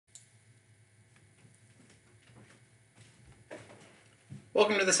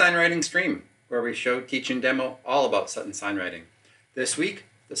Welcome to the SignWriting stream, where we show, teach, and demo all about Sutton SignWriting. This week,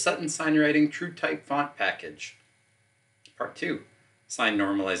 the Sutton SignWriting TrueType Font package. Part 2, Sign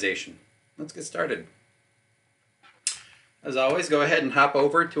Normalization. Let's get started. As always, go ahead and hop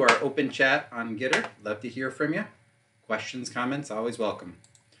over to our open chat on Gitter. Love to hear from you. Questions, comments, always welcome.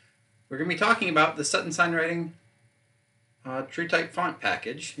 We're going to be talking about the Sutton SignWriting TrueType Font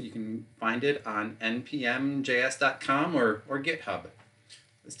package. You can find it on npmjs.com or GitHub.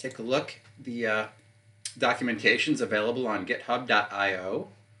 Let's take a look. The documentation is available on github.io.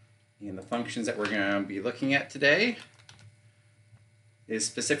 And the functions that we're going to be looking at today is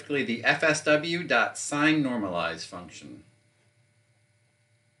specifically the fsw.signNormalize function.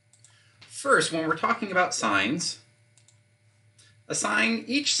 First, when we're talking about signs,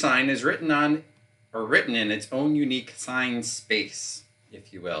 each sign is written in its own unique sign space,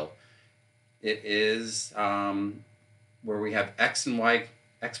 if you will. It is where we have x and y,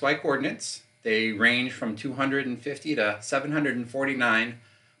 xy coordinates. They range from 250 to 749,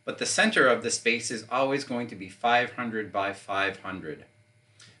 but the center of the space is always going to be 500 by 500.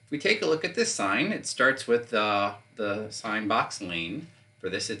 If we take a look at this sign, it starts with the sign box lane. For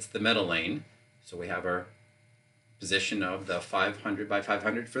this, it's the middle lane. So we have our position of the 500 by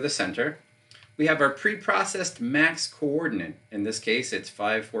 500 for the center. We have our pre-processed max coordinate. In this case, it's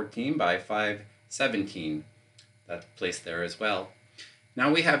 514 by 517. That's placed there as well. Now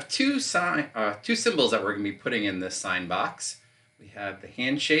we have two symbols that we're going to be putting in this sign box. We have the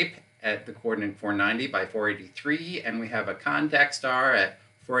hand shape at the coordinate 490 by 483, and we have a contact star at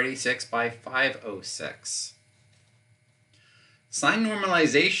 486 by 506. Sign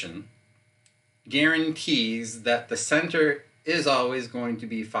normalization guarantees that the center is always going to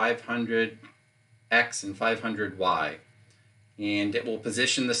be 500x and 500y. And it will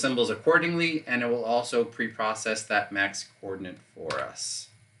position the symbols accordingly, and it will also pre-process that max coordinate for us.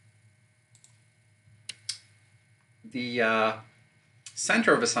 The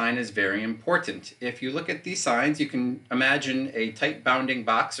center of a sign is very important. If you look at these signs, you can imagine a tight bounding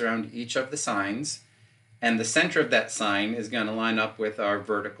box around each of the signs, and the center of that sign is going to line up with our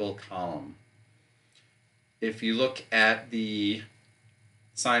vertical column. If you look at the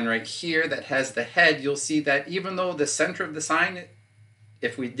sign right here that has the head, you'll see that even though the center of the sign,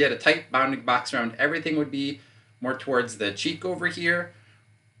 if we did a tight bounding box around everything, would be more towards the cheek over here,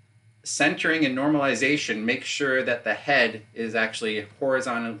 centering and normalization makes sure that the head is actually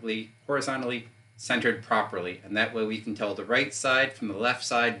horizontally centered properly, and that way we can tell the right side from the left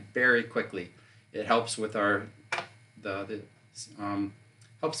side very quickly. It helps with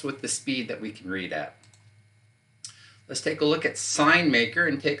helps with the speed that we can read at. Let's take a look at SignMaker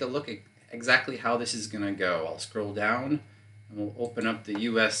and take a look at exactly how this is going to go. I'll scroll down and we'll open up the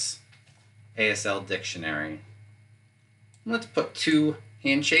US ASL dictionary. Let's put two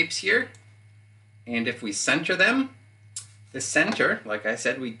hand shapes here, and if we center them, the center, like I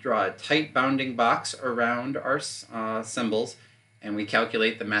said, we draw a tight bounding box around our symbols, and we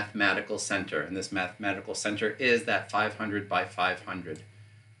calculate the mathematical center, and this mathematical center is that 500 by 500.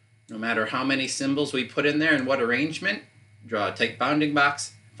 No matter how many symbols we put in there and what arrangement, draw a tight bounding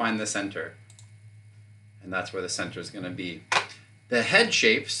box, find the center. And that's where the center is going to be. The head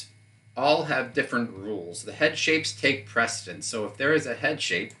shapes all have different rules. The head shapes take precedence. So if there is a head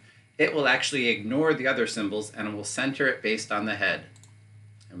shape, it will actually ignore the other symbols and it will center it based on the head.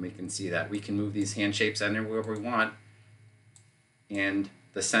 And we can see that. We can move these hand shapes anywhere we want, and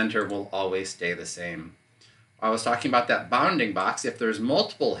the center will always stay the same. I was talking about that bounding box. If there's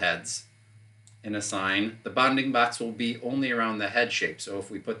multiple heads in a sign, the bounding box will be only around the head shape. So if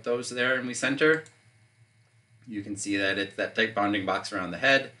we put those there and we center, you can see that it's that tight bounding box around the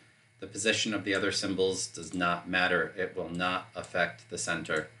head. The position of the other symbols does not matter. It will not affect the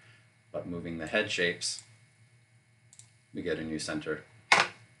center. But moving the head shapes, we get a new center.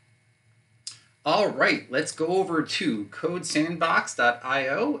 All right, let's go over to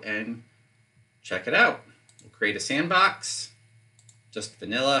codesandbox.io and check it out. We'll create a sandbox, just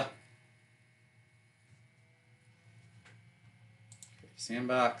vanilla.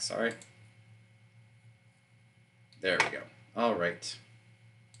 Sandbox, sorry. There we go. All right.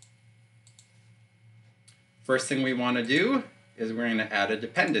 First thing we want to do is we're going to add a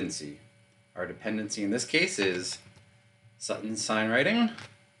dependency. Our dependency in this case is Sutton SignWriting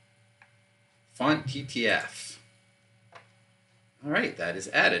Font TTF. All right, that is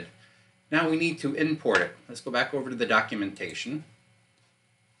added. Now we need to import it. Let's go back over to the documentation.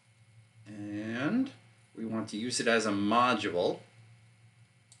 And we want to use it as a module.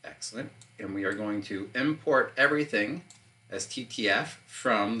 Excellent. And we are going to import everything as TTF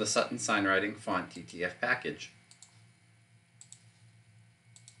from the Sutton SignWriting Font TTF package.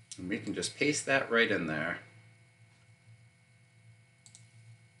 And we can just paste that right in there.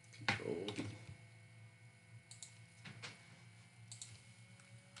 Control D.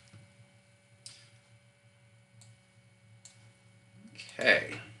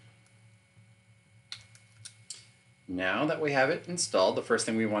 Okay. Now that we have it installed, the first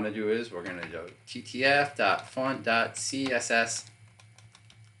thing we want to do is we're going to do ttf.font.css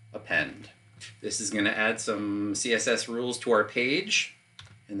append. This is going to add some CSS rules to our page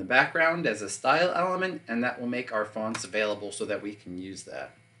in the background as a style element, and that will make our fonts available so that we can use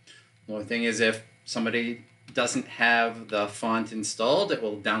that. The only thing is, if somebody doesn't have the font installed, it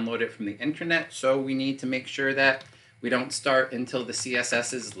will download it from the internet, so we need to make sure that we don't start until the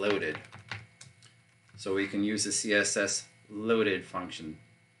CSS is loaded. So we can use the CSS loaded function.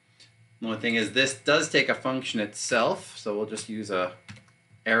 The only thing is, this does take a function itself, so we'll just use a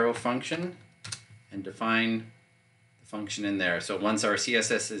arrow function and define the function in there. So once our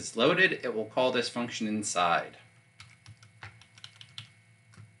CSS is loaded, it will call this function inside.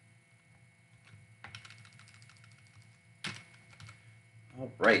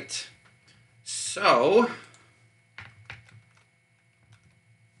 All right, so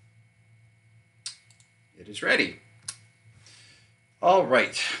it is ready. All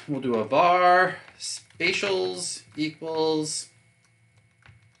right, we'll do a var spatials equals,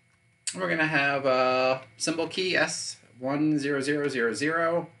 we're going to have a symbol key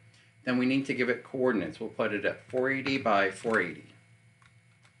S10000. Then we need to give it coordinates. We'll put it at 480 by 480.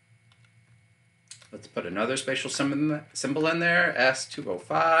 Let's put another spatial symbol in there,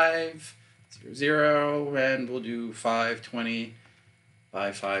 S20500, and we'll do 520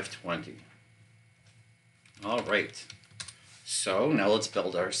 by 520. All right, so now let's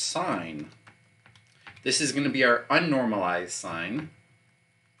build our sign. This is going to be our unnormalized sign.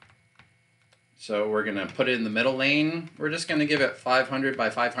 So we're going to put it in the middle lane. We're just going to give it 500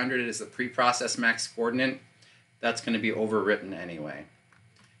 by 500 as the pre-processed max coordinate. That's going to be overwritten anyway.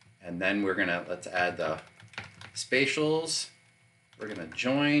 And then we're going to, let's add the spatials. We're going to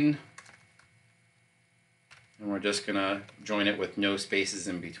join. And we're just going to join it with no spaces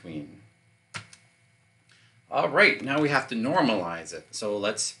in between. All right, now we have to normalize it. So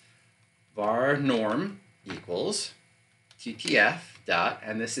let's var norm equals ttf dot,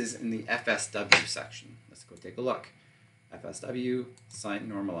 and this is in the FSW section. Let's go take a look. FSW sign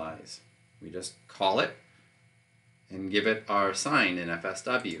normalize. We just call it and give it our sign in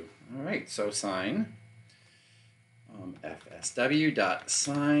FSW. All right, so sign FSW dot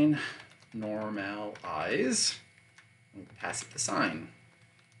sign normalize. We'll pass it the sign.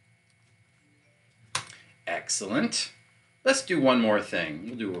 Excellent. Let's do one more thing.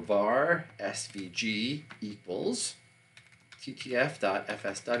 We'll do a var svg equals ttf.fsw.sign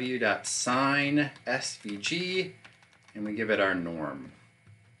svg, and we give it our norm.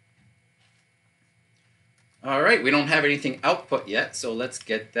 All right, we don't have anything output yet, so let's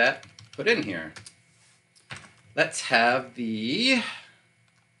get that put in here. Let's have we'll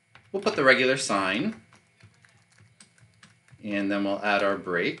put the regular sign, and then we'll add our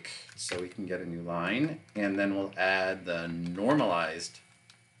break so we can get a new line, and then we'll add the normalized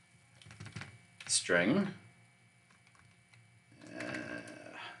string.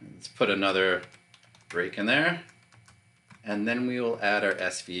 Let's put another break in there, and then we will add our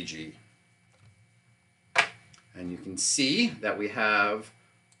SVG. And you can see that we have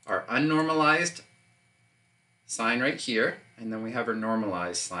our unnormalized sign right here, and then we have our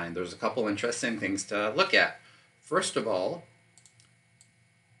normalized sign. There's a couple interesting things to look at. First of all,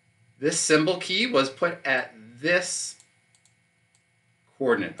 this symbol key was put at this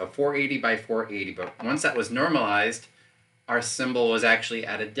coordinate of 480 by 480, but once that was normalized, our symbol was actually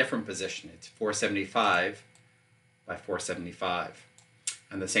at a different position. It's 475 by 475.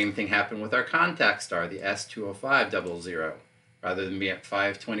 And the same thing happened with our contact star, the S20500. Rather than being at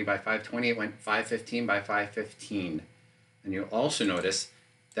 520 by 520, it went 515 by 515. And you'll also notice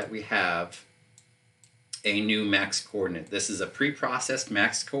that we have a new max coordinate. This is a pre-processed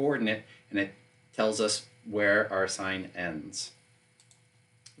max coordinate, and it tells us where our sign ends.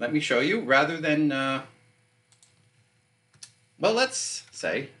 Let me show you. Rather than, well, let's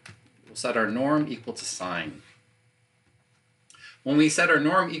say we'll set our norm equal to sign. When we set our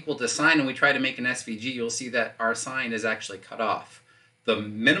norm equal to sign and we try to make an SVG, you'll see that our sign is actually cut off. The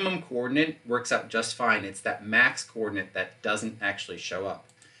minimum coordinate works out just fine. It's that max coordinate that doesn't actually show up.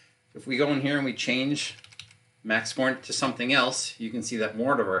 If we go in here and we change max coordinate to something else, you can see that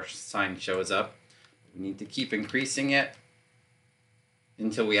more of our sign shows up. We need to keep increasing it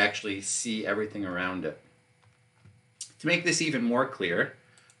until we actually see everything around it. To make this even more clear,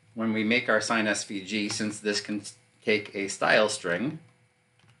 when we make our sign SVG, since this can take a style string,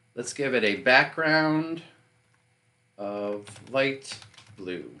 Let's give it a background of light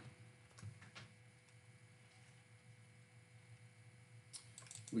blue.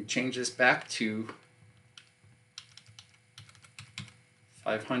 We change this back to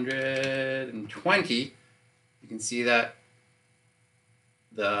 520. You can see that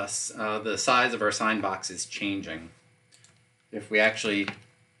the size of our sign box is changing. If we actually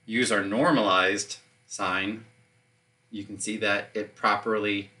use our normalized sign, you can see that it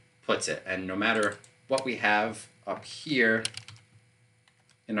properly puts it. And no matter what we have up here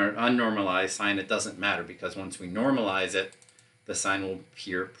in our unnormalized sign, it doesn't matter, because once we normalize it, the sign will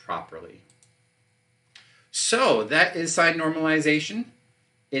appear properly. So that is sign normalization.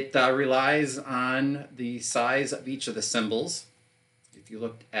 It relies on the size of each of the symbols. If you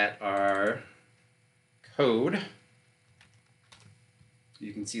looked at our code,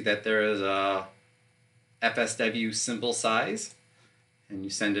 you can see that there is a FSW symbol size, and you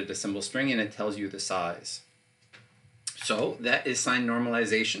send it a symbol string and it tells you the size. So that is sign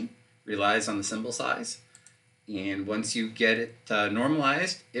normalization, relies on the symbol size. And once you get it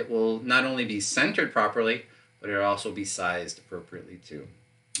normalized, it will not only be centered properly, but it'll also be sized appropriately too.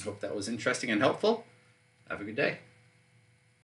 I hope that was interesting and helpful. Have a good day.